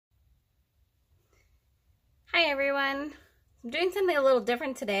Hi everyone, I'm doing something a little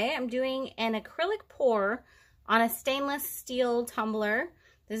different today. I'm doing an acrylic pour on a stainless steel tumbler.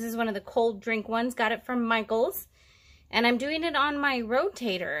 This is one of the cold drink ones, got it from Michael's. And I'm doing it on my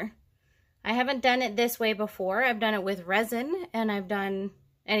rotator. I haven't done it this way before. I've done it with resin and I've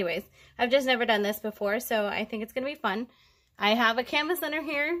just never done this before, so I think it's gonna be fun. I have a canvas under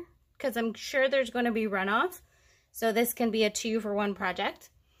here because I'm sure there's gonna be runoff. So this can be a 2-for-1 project.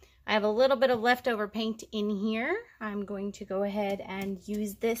 I have a little bit of leftover paint in here. I'm going to go ahead and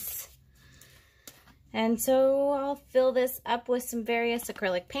use this. And so I'll fill this up with some various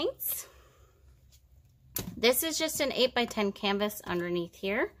acrylic paints. This is just an 8x10 canvas underneath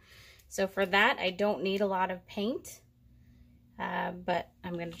here. So for that, I don't need a lot of paint. But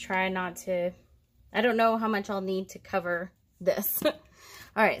I'm going to try not to, I don't know how much I'll need to cover this. All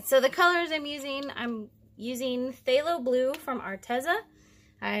right, so the colors I'm using Phthalo Blue from Arteza.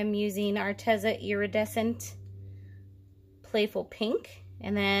 I'm using Arteza Iridescent Playful Pink.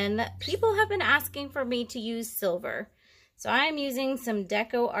 And then people have been asking for me to use silver. So I'm using some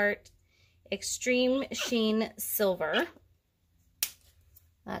decoart Extreme Sheen Silver.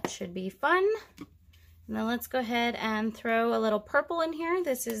 That should be fun. And then let's go ahead and throw a little purple in here.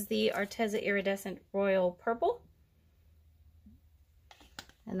 This is the Arteza Iridescent Royal Purple.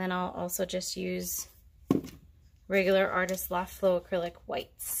 And then I'll also just use regular Artist Loft Flow Acrylic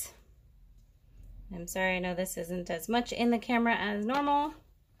Whites. I'm sorry, I know this isn't as much in the camera as normal,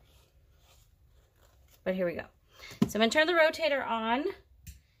 but here we go. So I'm gonna turn the rotator on.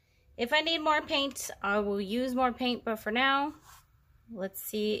 If I need more paint, I will use more paint, but for now, let's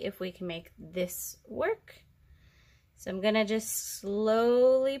see if we can make this work. So I'm gonna just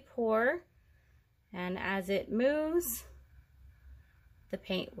slowly pour, and as it moves, the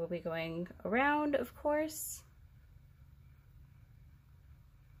paint will be going around, of course.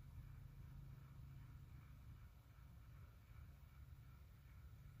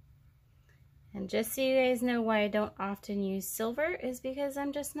 And just so you guys know why I don't often use silver is because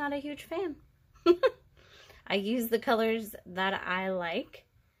I'm just not a huge fan. I use the colors that I like,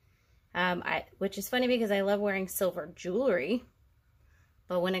 which is funny because I love wearing silver jewelry.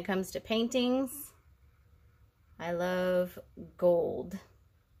 But when it comes to paintings, I love gold.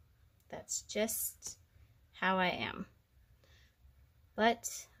 That's just how I am.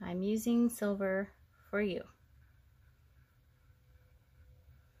 But I'm using silver for you.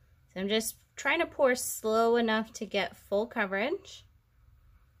 So I'm just trying to pour slow enough to get full coverage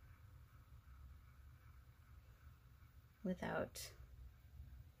without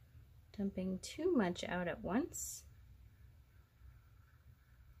dumping too much out at once.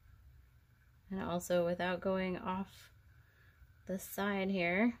 And also without going off the side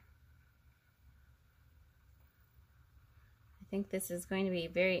here. I think this is going to be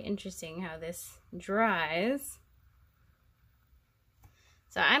very interesting how this dries.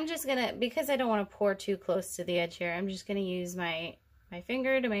 So I'm just gonna, because I don't want to pour too close to the edge here, I'm just gonna use my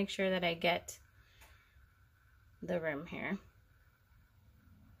finger to make sure that I get the rim here.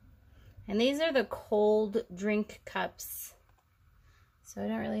 And these are the cold drink cups. So I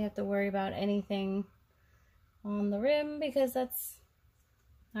don't really have to worry about anything on the rim because that's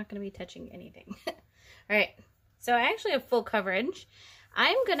not gonna be touching anything. All right, so I actually have full coverage.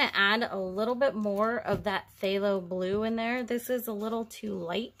 I'm gonna add a little bit more of that phthalo blue in there. This is a little too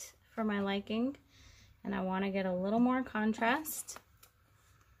light for my liking, and I wanna get a little more contrast.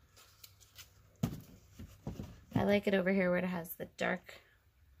 I like it over here where it has the dark.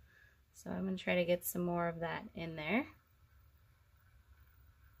 So I'm gonna try to get some more of that in there.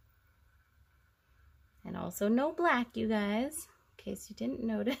 And also no black, you guys, in case you didn't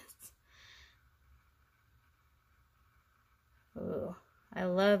notice. Ooh. I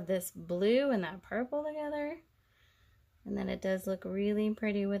love this blue and that purple together. And then it does look really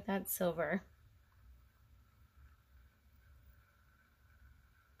pretty with that silver.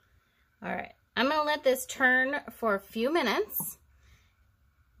 All right, I'm gonna let this turn for a few minutes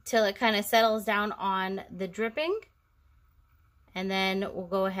till it kind of settles down on the dripping. And then we'll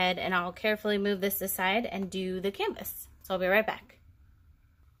go ahead and I'll carefully move this aside and do the canvas. So I'll be right back.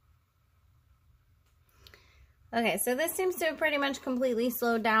 Okay, so this seems to have pretty much completely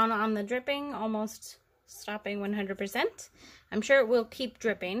slowed down on the dripping, almost stopping 100%. I'm sure it will keep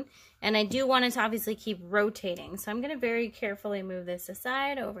dripping, and I do want it to obviously keep rotating. So I'm going to very carefully move this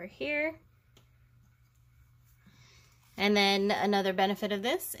aside over here. And then another benefit of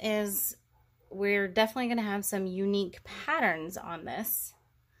this is we're definitely going to have some unique patterns on this.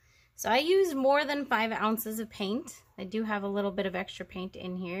 So I used more than 5 ounces of paint. I do have a little bit of extra paint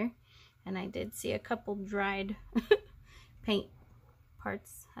in here. And I did see a couple dried paint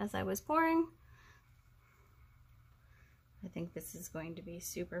parts as I was pouring. I think this is going to be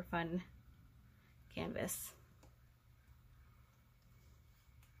super fun canvas.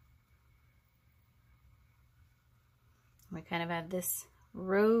 We kind of have this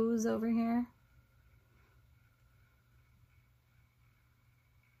rose over here.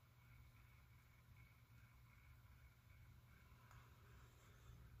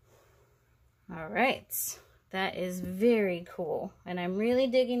 All right, that is very cool. And I'm really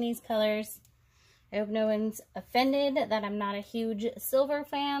digging these colors. I hope no one's offended that I'm not a huge silver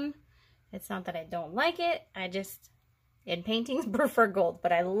fan. It's not that I don't like it. I just, in paintings, prefer gold.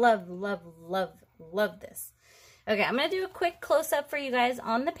 But I love, love, love, love this. Okay, I'm going to do a quick close-up for you guys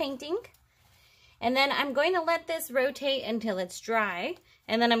on the painting. And then I'm going to let this rotate until it's dry.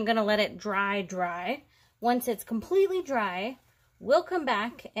 And then I'm going to let it dry. Once it's completely dry, we'll come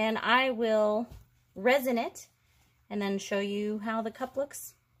back and I will resin it and then show you how the cup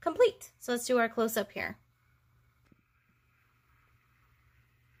looks complete. So let's do our close-up here.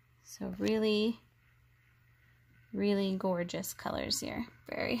 So really, really gorgeous colors here.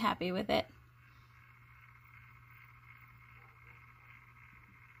 Very happy with it.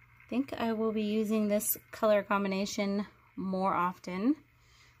 I think I will be using this color combination more often.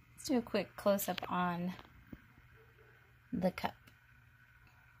 Let's do a quick close-up on the cup.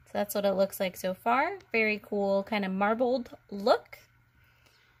 So that's what it looks like so far. Very cool, kind of marbled look.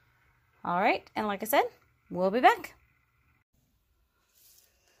 All right, and like I said, we'll be back.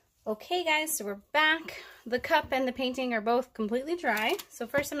 Okay guys, so we're back. The cup and the painting are both completely dry. So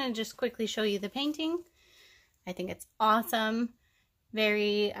first I'm going to just quickly show you the painting. I think it's awesome.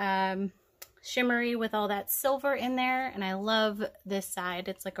 Very shimmery with all that silver in there. And I love this side.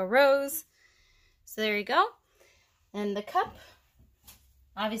 It's like a rose. So there you go. And the cup,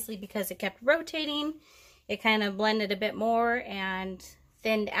 obviously because it kept rotating, it kind of blended a bit more and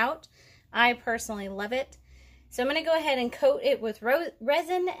thinned out. I personally love it. So I'm going to go ahead and coat it with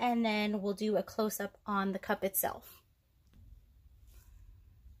resin and then we'll do a close-up on the cup itself.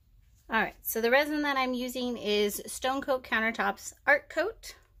 Alright, so the resin that I'm using is Stone Coat Countertops Art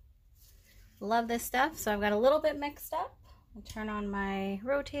Coat. Love this stuff. So I've got a little bit mixed up. I'll turn on my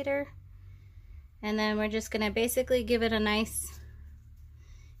rotator. And then we're just going to basically give it a nice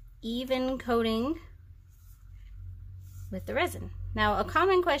even coating with the resin. Now, a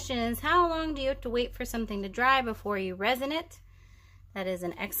common question is, how long do you have to wait for something to dry before you resin it? That is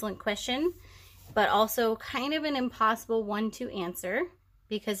an excellent question, but also kind of an impossible one to answer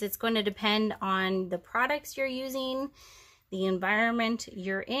because it's going to depend on the products you're using, the environment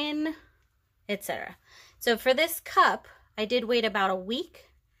you're in, etc. So for this cup, I did wait about a week,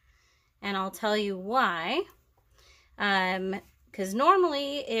 and I'll tell you why. Because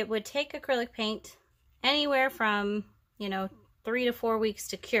normally it would take acrylic paint anywhere from, 3 to 4 weeks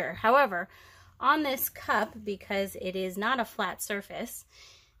to cure. However, on this cup, because it is not a flat surface,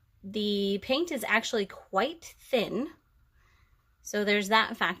 the paint is actually quite thin. So there's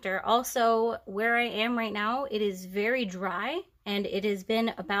that factor. Also, where I am right now, it is very dry and it has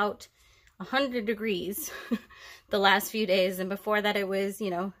been about 100 degrees the last few days. And before that it was,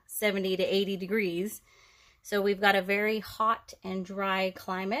 70 to 80 degrees. So we've got a very hot and dry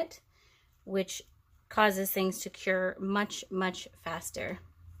climate, which causes things to cure much, much faster.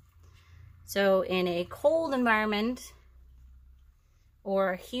 So in a cold environment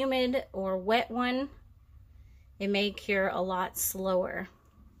or humid or wet one, it may cure a lot slower.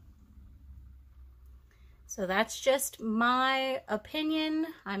 So that's just my opinion.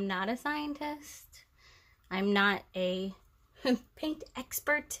 I'm not a scientist. I'm not a paint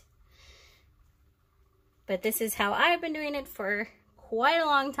expert. But this is how I've been doing it for quite a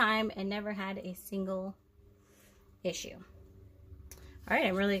long time and never had a single issue. All right,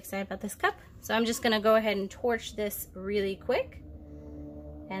 I'm really excited about this cup. So I'm just gonna go ahead and torch this really quick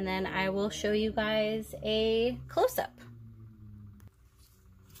and then I will show you guys a close-up.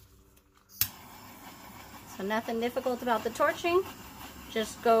 So nothing difficult about the torching.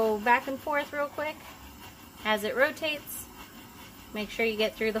 Just go back and forth real quick as it rotates. Make sure you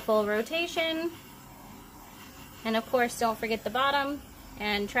get through the full rotation. And of course, don't forget the bottom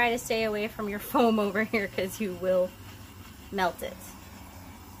and try to stay away from your foam over here because you will melt it.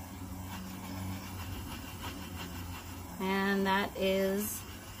 And that is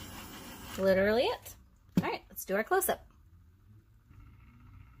literally it. All right, let's do our close-up.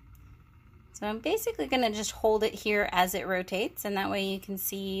 So I'm basically going to just hold it here as it rotates, and that way you can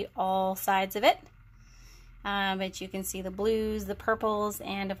see all sides of it. But you can see the blues, the purples,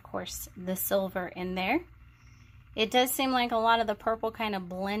 and of course the silver in there. It does seem like a lot of the purple kind of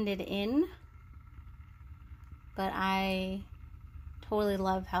blended in, but I totally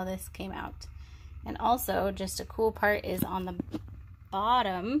love how this came out. And also, just a cool part is on the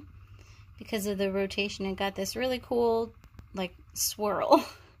bottom, because of the rotation, it got this really cool, like, swirl.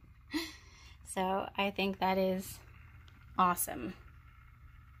 So I think that is awesome.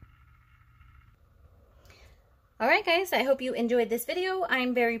 Alright guys, I hope you enjoyed this video.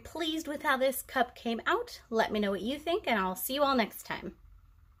 I'm very pleased with how this cup came out. Let me know what you think, and I'll see you all next time.